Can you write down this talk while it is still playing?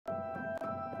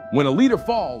When a leader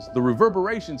falls, the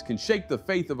reverberations can shake the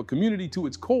faith of a community to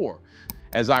its core,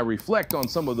 as I reflect on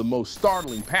some of the most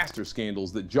startling pastor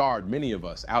scandals that jarred many of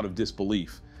us out of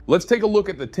disbelief. Let's take a look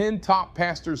at the 10 top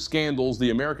pastor scandals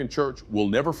the American church will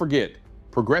never forget,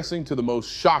 progressing to the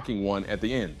most shocking one at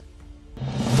the end.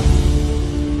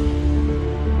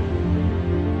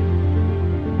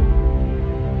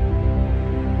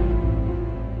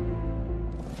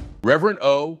 Reverend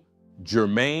O.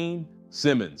 Jermaine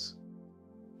Simmons.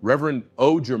 Reverend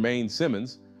O. Jermaine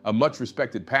Simmons, a much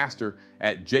respected pastor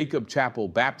at Jacob Chapel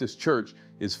Baptist Church,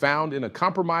 is found in a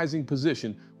compromising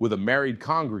position with a married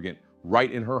congregant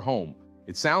right in her home.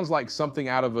 It sounds like something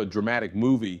out of a dramatic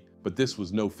movie, but this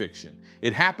was no fiction.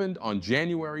 It happened on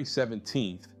January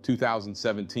 17th,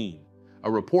 2017.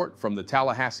 A report from the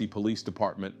Tallahassee Police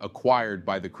Department acquired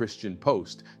by the Christian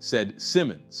Post said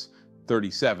Simmons,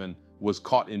 37, was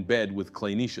caught in bed with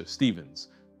Claynisha Stevens,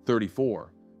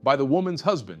 34, by the woman's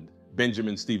husband,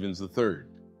 Benjamin Stevens III.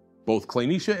 Both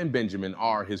Claynisha and Benjamin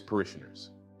are his parishioners.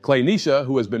 Claynisha,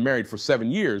 who has been married for 7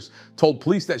 years, told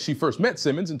police that she first met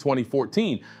Simmons in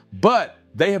 2014, but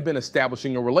they have been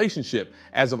establishing a relationship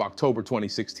as of October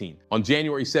 2016. On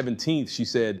January 17th, she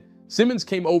said, Simmons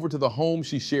came over to the home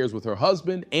she shares with her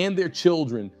husband and their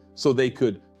children so they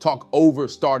could talk over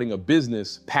starting a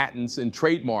business, patents and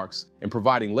trademarks, and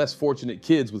providing less fortunate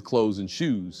kids with clothes and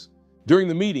shoes. During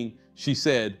the meeting, she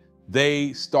said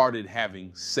they started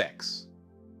having sex.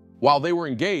 While they were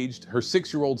engaged, her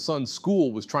 6-year-old son's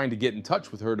school was trying to get in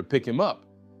touch with her to pick him up.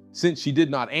 Since she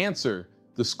did not answer,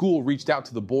 the school reached out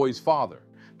to the boy's father.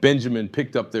 Benjamin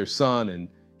picked up their son and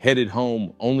headed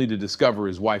home only to discover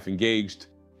his wife engaged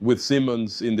with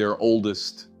Simmons in their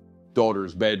oldest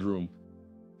daughter's bedroom.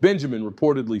 Benjamin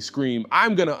reportedly screamed,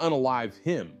 "I'm gonna unalive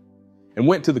him," and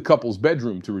went to the couple's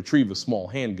bedroom to retrieve a small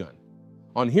handgun.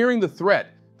 On hearing the threat,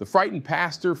 the frightened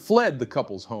pastor fled the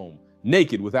couple's home,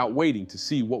 naked without waiting to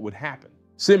see what would happen.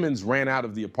 Simmons ran out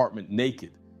of the apartment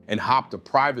naked and hopped a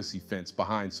privacy fence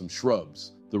behind some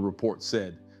shrubs, the report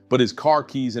said, but his car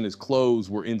keys and his clothes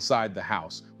were inside the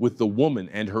house with the woman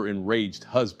and her enraged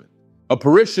husband. A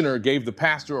parishioner gave the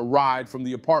pastor a ride from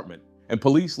the apartment, and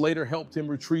police later helped him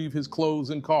retrieve his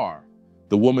clothes and car.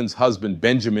 The woman's husband,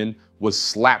 Benjamin, was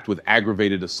slapped with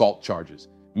aggravated assault charges.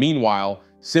 Meanwhile,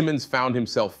 Simmons found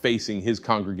himself facing his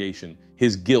congregation,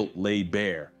 his guilt laid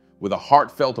bare. With a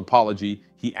heartfelt apology,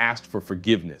 he asked for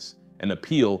forgiveness, an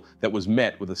appeal that was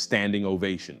met with a standing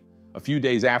ovation. A few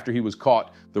days after he was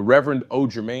caught, the Reverend O.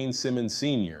 Jermaine Simmons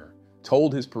Sr.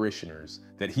 told his parishioners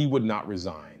that he would not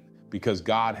resign because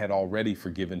God had already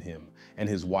forgiven him and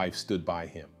his wife stood by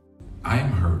him. I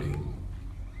am hurting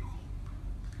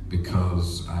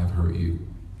because I've hurt you.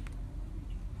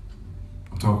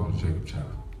 I'm talking to Jacob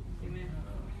Chapel.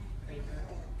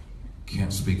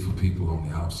 Can't speak for people on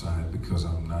the outside because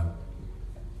I'm not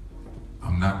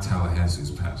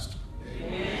Tallahassee's pastor.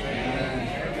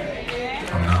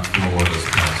 I'm not Florida's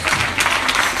pastor.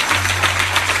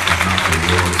 I'm not the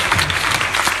Lord's pastor.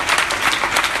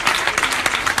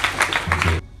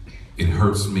 Okay. It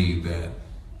hurts me that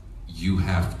you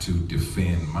have to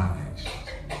defend my actions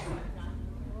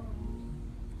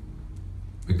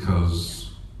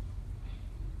because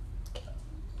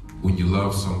when you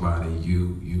love somebody,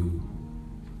 you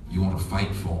want to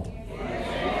fight for them.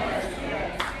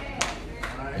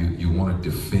 You want to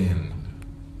defend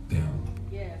them.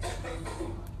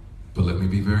 But let me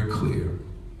be very clear.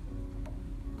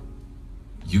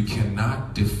 You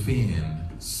cannot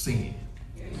defend sin.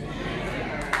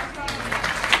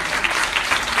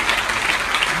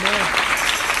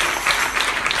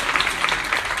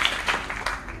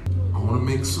 I want to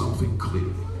make something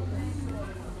clear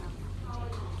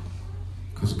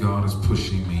because God is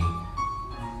pushing me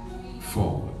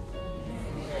forward.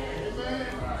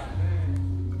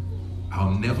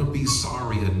 I'll never be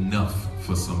sorry enough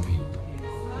for some people.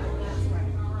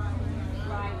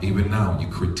 Even now, you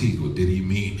critique, well, did he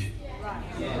mean it?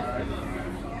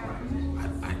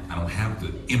 I don't have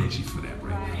the energy for that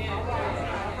right now.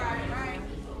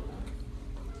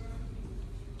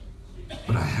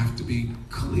 But I have to be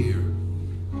clear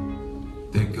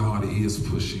that God is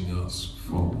pushing us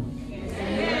forward.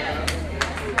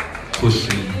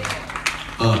 Pushing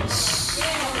us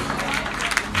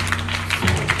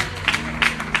forward.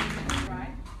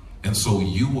 And so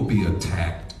you will be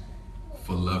attacked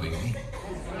for loving me.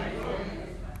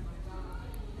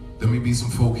 There may be some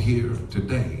folk here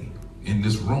today in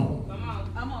this room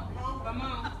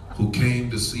who came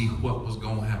to see what was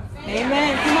going to happen.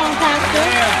 Amen. Come on, Pastor.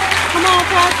 Come on,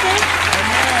 Pastor.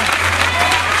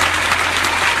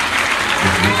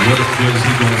 What is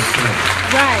he going to say?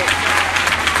 Right.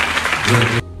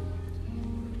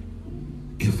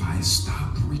 if I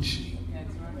stop preaching,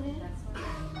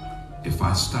 if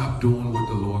I stop doing what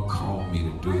the Lord called me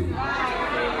to do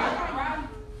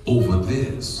over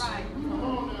this,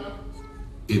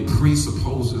 it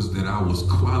presupposes that I was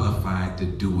qualified to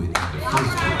do it in the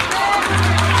first place.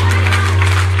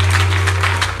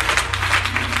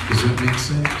 Does that make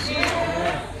sense?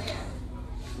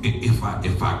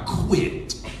 If I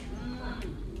quit,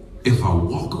 if I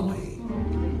walk away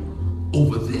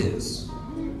over this,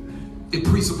 it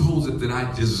presupposes that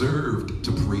I deserved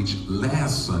to preach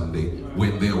last Sunday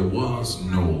when there was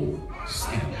no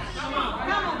Sabbath.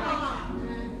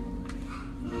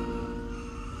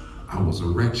 I was a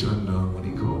wretch undone when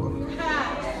he called me.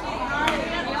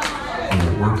 I'm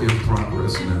a work in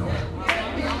progress now.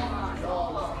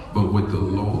 But with the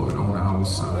Lord on our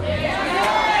side,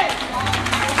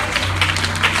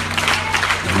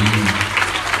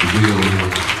 we will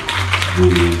move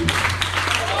forward.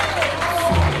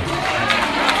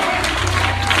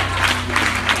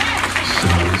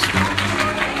 Shall we stand?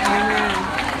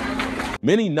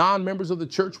 Many non-members of the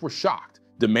church were shocked,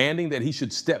 demanding that he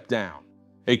should step down.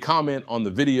 A comment on the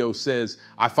video says,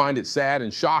 "I find it sad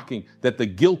and shocking that the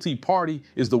guilty party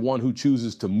is the one who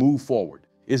chooses to move forward.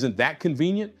 Isn't that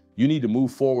convenient? You need to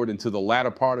move forward into the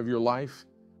latter part of your life."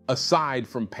 Aside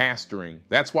from pastoring,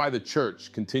 that's why the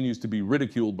church continues to be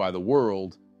ridiculed by the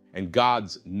world and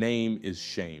God's name is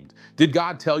shamed. Did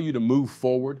God tell you to move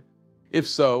forward? If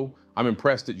so, I'm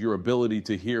impressed at your ability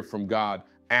to hear from God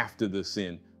after the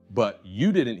sin, but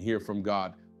you didn't hear from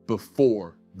God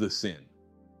before the sin.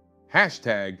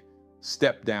 Hashtag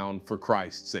step down for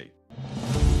Christ's sake.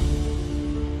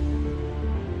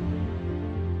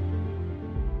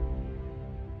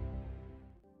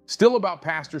 Still about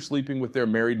pastors sleeping with their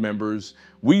married members,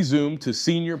 we zoom to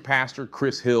senior pastor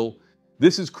Chris Hill.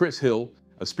 This is Chris Hill,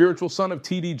 a spiritual son of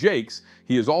T.D. Jakes.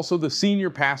 He is also the senior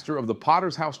pastor of the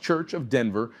Potter's House Church of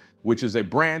Denver, which is a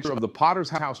branch of the Potter's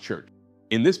House Church.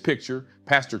 In this picture,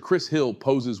 Pastor Chris Hill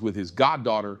poses with his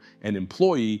goddaughter and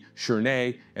employee,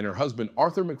 Shernay, and her husband,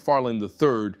 Arthur McFarland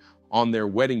III, on their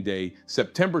wedding day,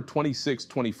 September 26,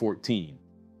 2014.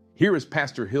 Here is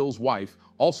Pastor Hill's wife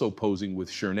also posing with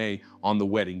Shernay on the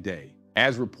wedding day.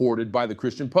 As reported by the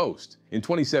Christian Post, in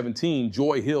 2017,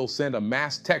 Joy Hill sent a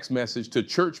mass text message to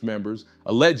church members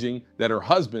alleging that her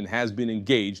husband has been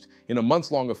engaged in a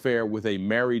months-long affair with a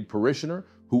married parishioner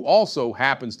who also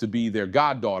happens to be their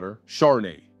goddaughter,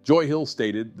 Shernay. Joy Hill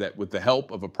stated that with the help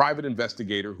of a private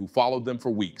investigator who followed them for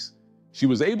weeks, she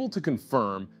was able to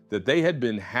confirm that they had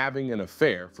been having an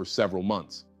affair for several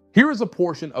months. Here is a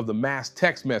portion of the mass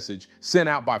text message sent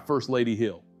out by First Lady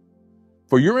Hill.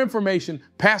 "For your information,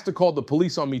 Pastor called the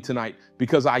police on me tonight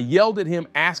because I yelled at him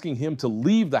asking him to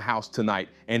leave the house tonight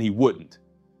and he wouldn't.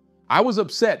 I was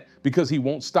upset because he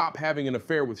won't stop having an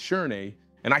affair with Shernay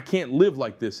and I can't live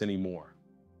like this anymore.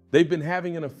 They've been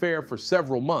having an affair for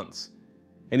several months,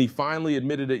 and he finally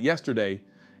admitted it yesterday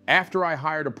after I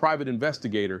hired a private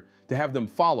investigator to have them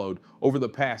followed over the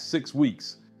past 6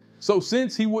 weeks. So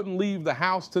since he wouldn't leave the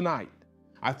house tonight,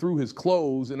 I threw his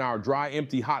clothes in our dry,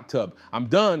 empty hot tub. I'm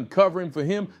done covering for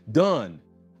him, done.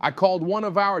 I called one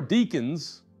of our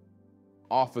deacons,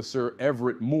 Officer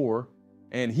Everett Moore,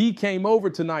 and he came over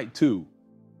tonight too.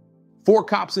 4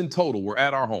 cops in total were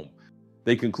at our home.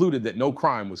 They concluded that no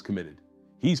crime was committed.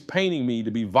 He's painting me to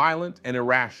be violent and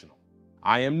irrational.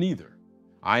 I am neither.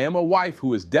 I am a wife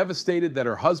who is devastated that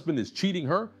her husband is cheating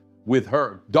her with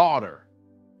her daughter.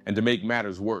 And to make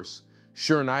matters worse,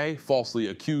 Shernay falsely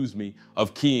accused me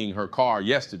of keying her car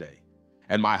yesterday,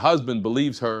 and my husband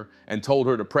believes her and told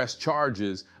her to press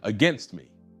charges against me.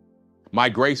 My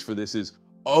grace for this is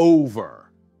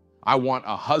over. I want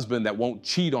a husband that won't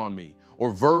cheat on me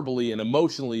or verbally and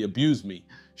emotionally abuse me.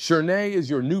 Shernay is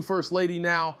your new first lady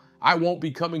now. I won't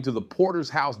be coming to the Porter's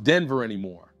House, Denver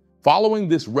anymore." Following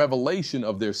this revelation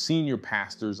of their senior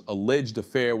pastor's alleged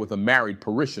affair with a married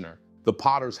parishioner, the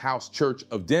Potter's House Church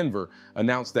of Denver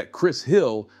announced that Chris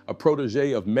Hill, a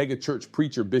protege of megachurch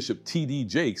preacher Bishop T.D.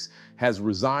 Jakes, has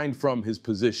resigned from his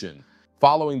position.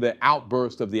 Following the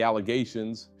outburst of the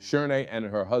allegations, Shernay and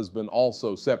her husband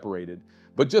also separated.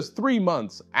 But just 3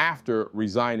 months after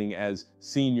resigning as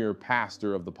senior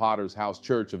pastor of the Potter's House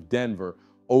Church of Denver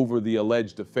over the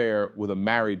alleged affair with a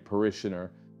married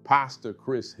parishioner, Pastor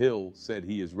Chris Hill said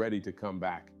he is ready to come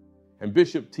back. And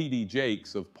Bishop T.D.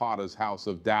 Jakes of Potter's House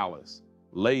of Dallas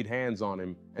laid hands on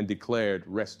him and declared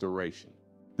restoration.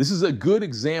 This is a good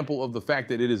example of the fact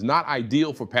that it is not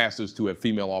ideal for pastors to have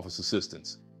female office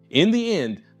assistants. In the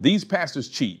end, these pastors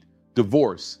cheat,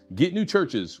 divorce, get new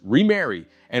churches, remarry,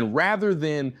 and rather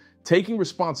than taking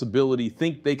responsibility,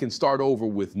 think they can start over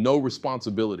with no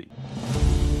responsibility.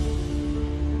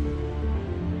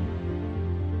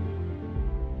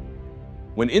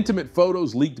 When intimate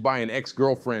photos leaked by an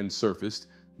ex-girlfriend surfaced,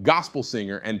 gospel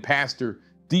singer and pastor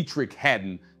Dietrich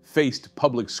Haddon faced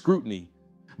public scrutiny.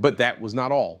 But that was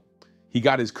not all. He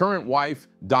got his current wife,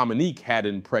 Dominique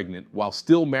Haddon, pregnant while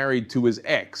still married to his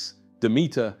ex,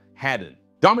 Demita Haddon.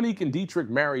 Dominique and Dietrich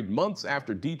married months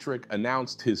after Dietrich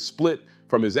announced his split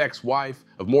from his ex-wife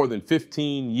of more than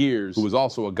 15 years, who was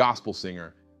also a gospel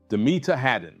singer, Demita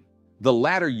Haddon. The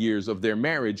latter years of their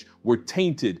marriage were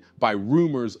tainted by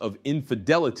rumors of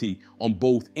infidelity on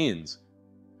both ends.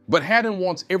 But Haddon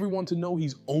wants everyone to know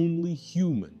he's only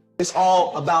human. It's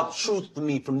all about truth for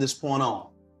me from this point on.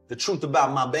 The truth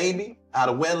about my baby out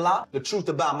of wedlock, the truth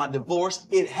about my divorce,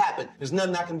 it happened. There's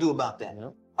nothing I can do about that.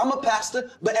 Yep. I'm a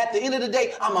pastor, but at the end of the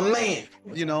day, I'm a man.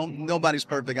 You know, nobody's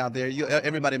perfect out there.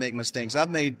 Everybody make mistakes. I've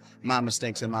made my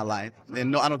mistakes in my life. And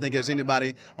no, I don't think there's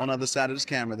anybody on the other side of this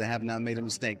camera that have not made a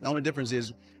mistake. The only difference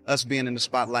is us being in the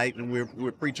spotlight, and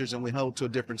we're preachers and we hold to a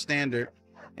different standard.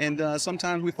 And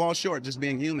sometimes we fall short, just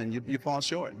being human. You fall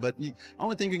short. But the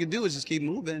only thing you can do is just keep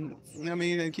moving, you know what I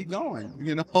mean, and keep going,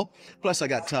 you know. Plus, I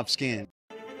got tough skin.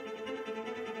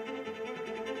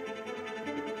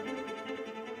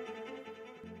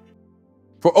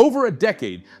 For over a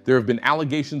decade, there have been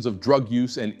allegations of drug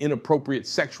use and inappropriate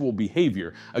sexual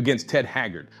behavior against Ted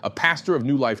Haggard, a pastor of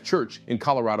New Life Church in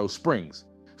Colorado Springs.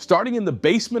 Starting in the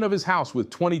basement of his house with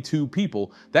 22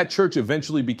 people, that church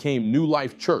eventually became New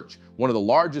Life Church, one of the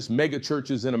largest mega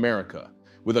churches in America.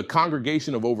 With a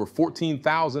congregation of over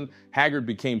 14,000, Haggard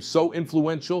became so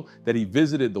influential that he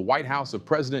visited the White House of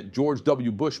President George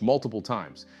W. Bush multiple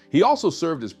times. He also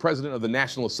served as president of the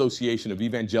National Association of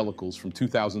Evangelicals from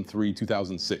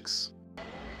 2003-2006.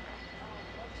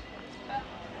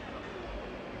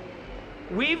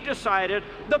 We've decided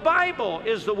the Bible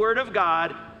is the Word of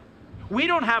God. We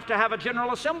don't have to have a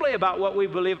general assembly about what we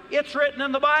believe. It's written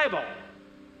in the Bible.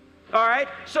 All right?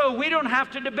 So we don't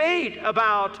have to debate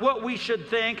about what we should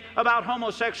think about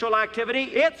homosexual activity.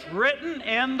 It's written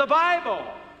in the Bible.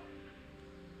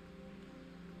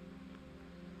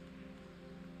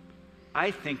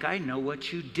 I think I know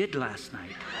what you did last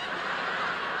night.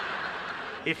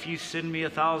 If you send me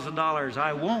 $1,000,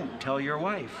 I won't tell your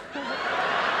wife.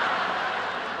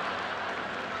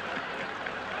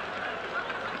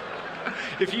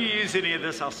 If you use any of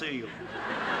this, I'll sue you.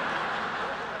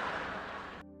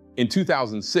 In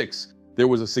 2006, there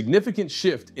was a significant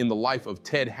shift in the life of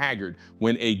Ted Haggard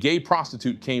when a gay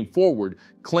prostitute came forward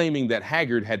claiming that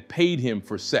Haggard had paid him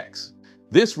for sex.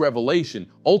 This revelation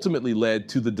ultimately led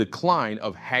to the decline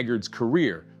of Haggard's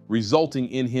career, resulting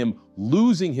in him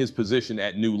losing his position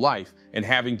at New Life and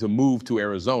having to move to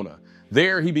Arizona.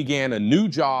 There, he began a new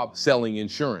job selling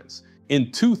insurance. In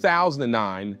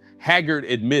 2009, Haggard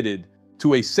admitted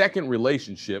to a second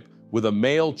relationship with a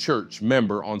male church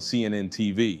member on CNN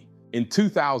TV. In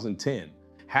 2010,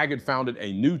 Haggard founded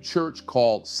a new church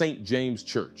called St. James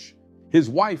Church. His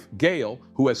wife, Gail,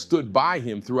 who has stood by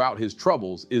him throughout his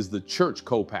troubles, is the church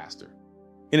co-pastor.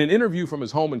 In an interview from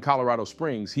his home in Colorado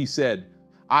Springs, he said,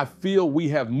 "I feel we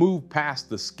have moved past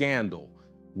the scandal.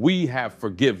 We have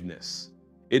forgiveness.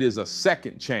 It is a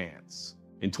second chance."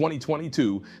 In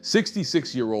 2022,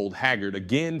 66-year-old Haggard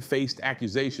again faced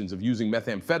accusations of using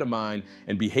methamphetamine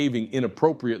and behaving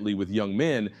inappropriately with young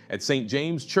men at St.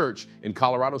 James Church in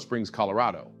Colorado Springs,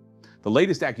 Colorado. The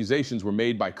latest accusations were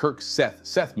made by Kirk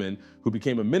Sethman, who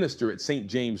became a minister at St.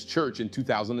 James Church in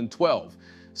 2012.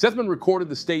 Sethman recorded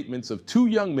the statements of two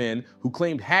young men who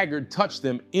claimed Haggard touched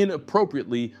them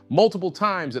inappropriately multiple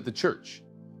times at the church.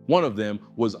 One of them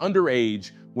was underage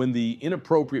when the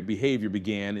inappropriate behavior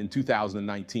began in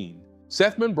 2019.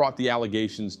 Sethman brought the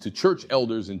allegations to church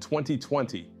elders in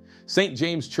 2020. St.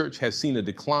 James Church has seen a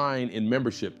decline in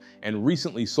membership and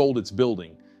recently sold its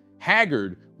building.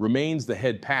 Haggard remains the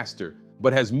head pastor,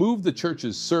 but has moved the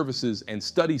church's services and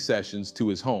study sessions to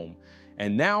his home,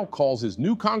 and now calls his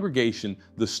new congregation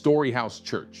the Story House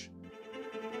Church.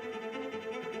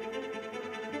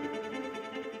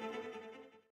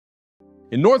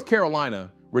 In North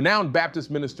Carolina, renowned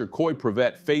Baptist minister Coy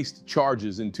Prevett faced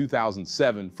charges in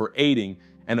 2007 for aiding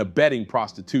and abetting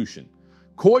prostitution.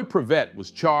 Coy Prevett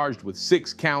was charged with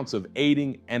 6 counts of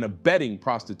aiding and abetting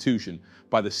prostitution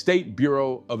by the State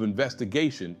Bureau of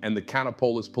Investigation and the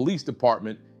Kannapolis Police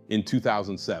Department in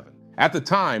 2007. At the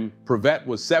time, Prevett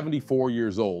was 74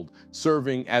 years old,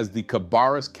 serving as the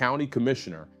Cabarrus County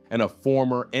Commissioner and a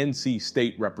former NC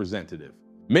State Representative.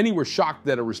 Many were shocked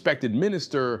that a respected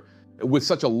minister with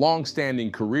such a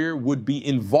long-standing career would be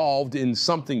involved in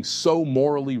something so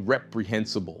morally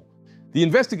reprehensible. The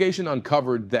investigation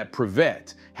uncovered that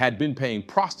Prevett had been paying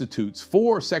prostitutes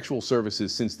for sexual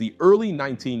services since the early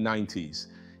 1990s.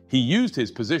 He used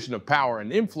his position of power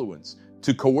and influence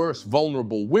to coerce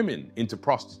vulnerable women into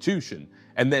prostitution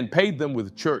and then paid them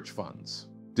with church funds.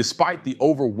 Despite the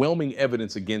overwhelming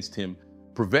evidence against him,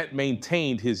 Prevet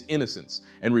maintained his innocence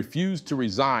and refused to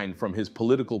resign from his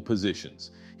political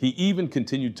positions. He even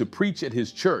continued to preach at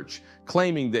his church,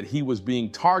 claiming that he was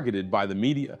being targeted by the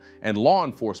media and law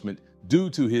enforcement due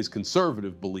to his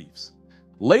conservative beliefs.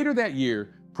 Later that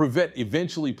year, Prevet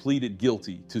eventually pleaded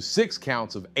guilty to 6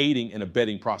 counts of aiding and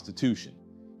abetting prostitution.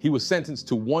 He was sentenced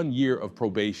to 1 year of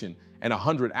probation and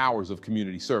 100 hours of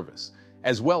community service,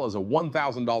 as well as a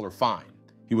 $1,000 fine.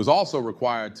 He was also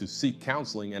required to seek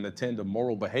counseling and attend a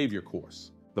moral behavior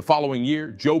course. The following year,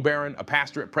 Joe Barron, a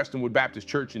pastor at Prestonwood Baptist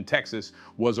Church in Texas,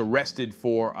 was arrested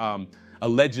for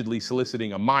allegedly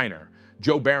soliciting a minor.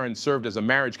 Joe Barron served as a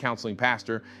marriage counseling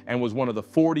pastor and was one of the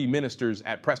 40 ministers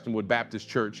at Prestonwood Baptist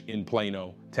Church in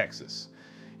Plano, Texas.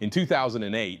 In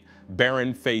 2008,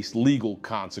 Barron faced legal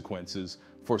consequences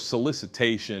for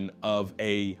solicitation of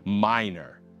a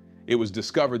minor. It was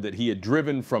discovered that he had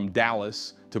driven from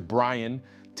Dallas to Bryan,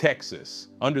 Texas,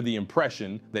 under the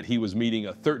impression that he was meeting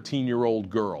a 13-year-old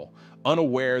girl,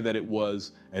 unaware that it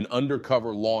was an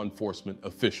undercover law enforcement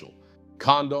official.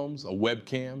 Condoms, a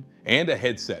webcam, and a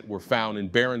headset were found in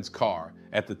Barron's car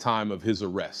at the time of his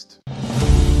arrest.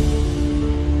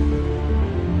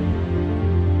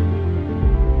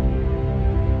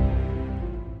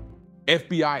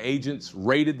 FBI agents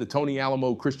raided the Tony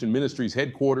Alamo Christian Ministries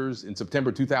headquarters in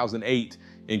September 2008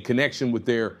 in connection with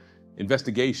their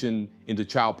investigation into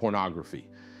child pornography.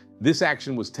 This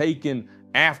action was taken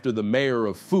after the mayor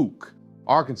of Fuke,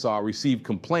 Arkansas, received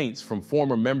complaints from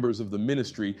former members of the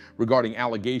ministry regarding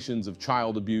allegations of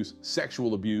child abuse,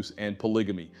 sexual abuse, and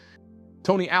polygamy.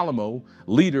 Tony Alamo,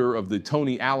 leader of the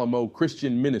Tony Alamo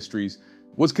Christian Ministries,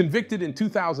 was convicted in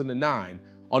 2009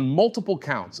 on multiple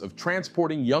counts of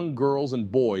transporting young girls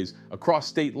and boys across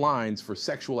state lines for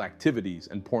sexual activities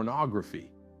and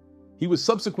pornography. He was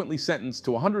subsequently sentenced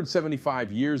to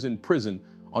 175 years in prison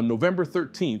on November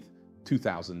 13,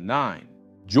 2009.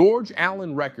 George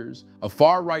Allen Reckers, a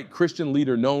far-right Christian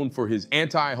leader known for his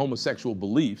anti-homosexual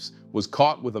beliefs, was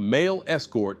caught with a male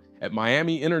escort at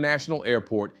Miami International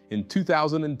Airport in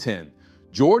 2010.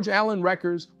 George Allen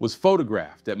Reckers was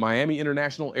photographed at Miami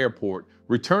International Airport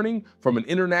returning from an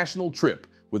international trip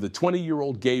with a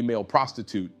 20-year-old gay male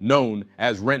prostitute known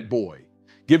as Rent Boy.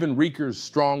 Given Reckers'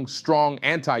 strong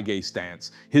anti-gay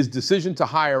stance, his decision to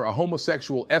hire a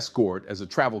homosexual escort as a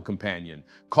travel companion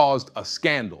caused a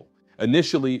scandal.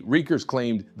 Initially, Reckers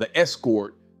claimed the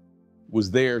escort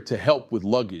was there to help with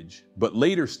luggage, but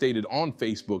later stated on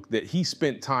Facebook that he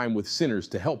spent time with sinners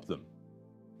to help them.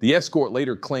 The escort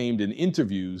later claimed in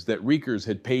interviews that Reckers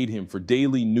had paid him for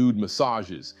daily nude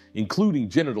massages, including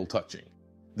genital touching.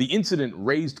 The incident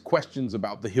raised questions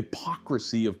about the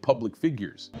hypocrisy of public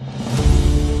figures.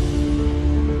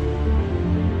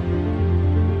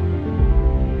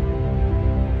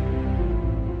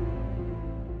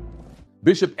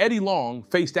 Bishop Eddie Long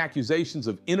faced accusations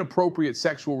of inappropriate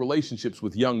sexual relationships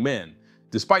with young men.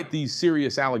 Despite these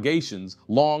serious allegations,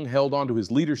 Long held onto his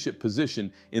leadership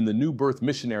position in the New Birth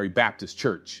Missionary Baptist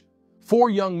Church. 4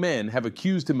 young men have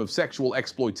accused him of sexual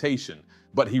exploitation,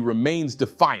 but he remains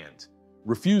defiant,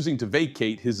 refusing to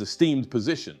vacate his esteemed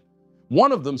position.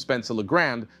 One of them, Spencer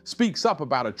LeGrand, speaks up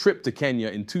about a trip to Kenya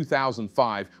in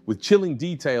 2005 with chilling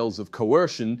details of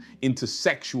coercion into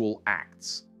sexual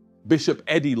acts. Bishop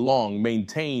Eddie Long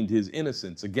maintained his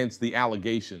innocence against the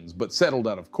allegations, but settled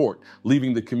out of court,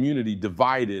 leaving the community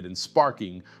divided and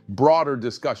sparking broader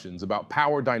discussions about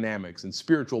power dynamics and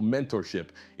spiritual mentorship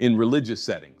in religious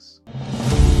settings.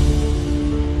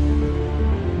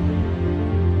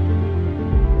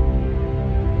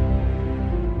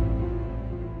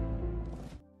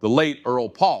 The late Earl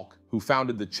Polk, who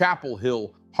founded the Chapel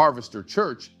Hill Harvester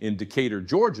Church in Decatur,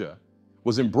 Georgia,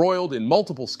 was embroiled in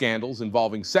multiple scandals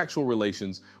involving sexual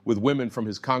relations with women from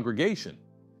his congregation.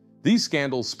 These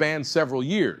scandals spanned several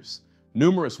years.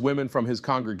 Numerous women from his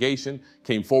congregation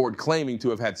came forward claiming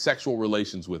to have had sexual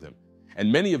relations with him,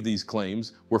 and many of these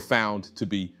claims were found to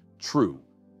be true.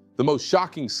 The most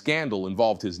shocking scandal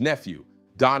involved his nephew,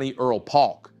 Donnie Earl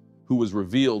Polk, who was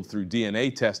revealed through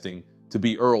DNA testing to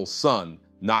be Earl's son,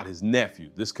 not his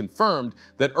nephew. This confirmed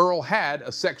that Earl had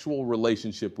a sexual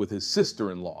relationship with his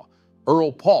sister-in-law.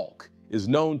 Earl Polk is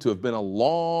known to have been a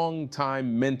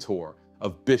long-time mentor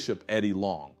of Bishop Eddie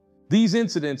Long. These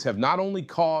incidents have not only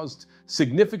caused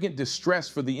significant distress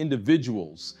for the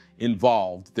individuals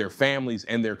involved, their families,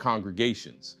 and their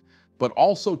congregations, but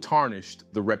also tarnished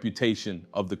the reputation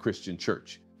of the Christian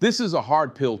church. This is a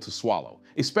hard pill to swallow,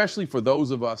 especially for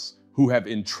those of us who have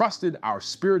entrusted our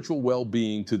spiritual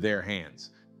well-being to their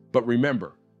hands. But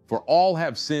remember, For all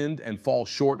have sinned and fall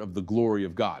short of the glory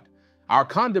of God. Our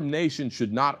condemnation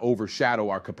should not overshadow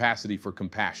our capacity for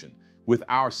compassion. With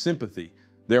our sympathy,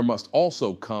 there must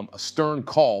also come a stern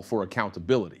call for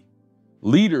accountability.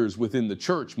 Leaders within the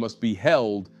church must be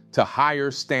held to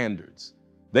higher standards.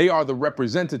 They are the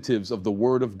representatives of the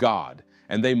Word of God,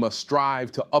 and they must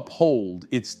strive to uphold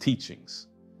its teachings.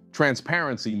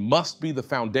 Transparency must be the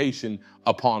foundation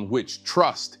upon which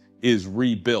trust is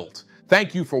rebuilt.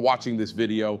 Thank you for watching this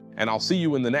video, and I'll see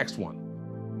you in the next one.